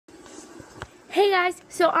Hey guys,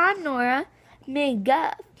 so I'm Nora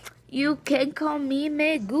McGuff. You can call me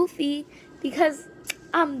McGoofy because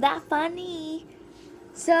I'm that funny.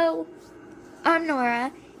 So I'm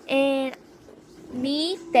Nora, and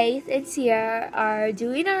me, Faith, and Sierra are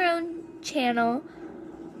doing our own channel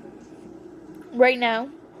right now.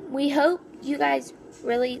 We hope you guys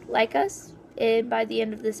really like us, and by the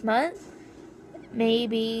end of this month,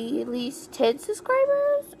 maybe at least 10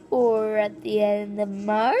 subscribers, or at the end of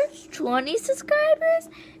March, 20 subscribers,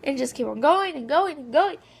 and just keep on going and going and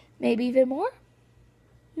going. Maybe even more.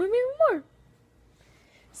 Maybe even more.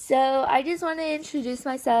 So I just want to introduce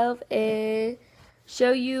myself and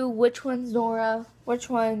show you which one's Nora, which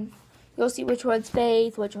one, you'll see which one's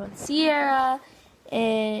Faith, which one's Sierra,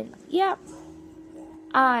 and yeah.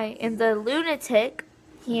 I am the lunatic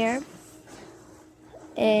here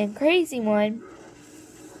and crazy one.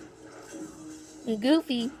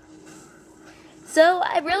 Goofy. So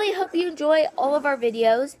I really hope you enjoy all of our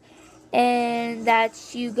videos and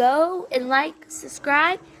that you go and like,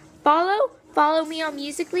 subscribe, follow me on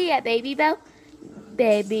Musical.ly at Babybel.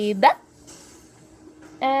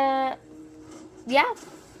 Yeah.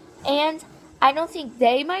 And I don't think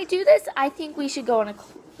they might do this. I think we should go on a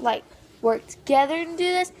work together and do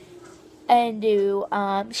this and do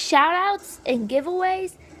shout outs and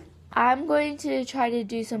giveaways. I'm going to try to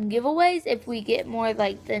do some giveaways if we get more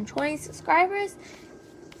than 20 subscribers.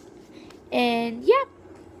 And yeah.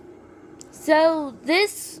 So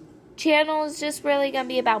this channel is just really going to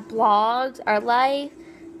be about blogs, our life,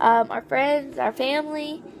 our friends, our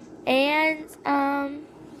family, and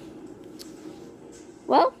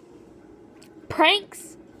well,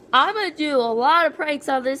 pranks. I'm going to do a lot of pranks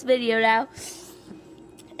on this video now.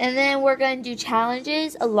 And then we're going to do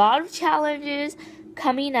challenges, a lot of challenges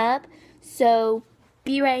coming up, so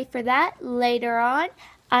be ready for that later on.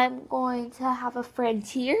 I'm going to have a friend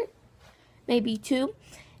here, maybe two,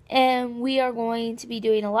 and we are going to be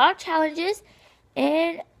doing a lot of challenges,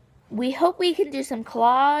 and we hope we can do some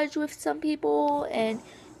collage with some people. And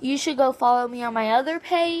you should go follow me on my other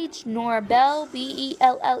page, Nora Belle,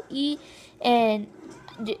 Belle, and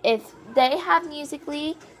if they have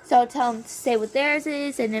Musical.ly, so I'll tell them to say what theirs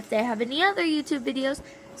is, and if they have any other YouTube videos.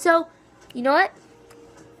 So, you know what?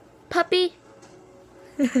 Puppy,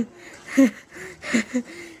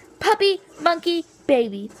 puppy, monkey,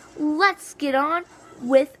 baby. Let's get on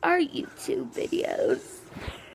with our YouTube videos.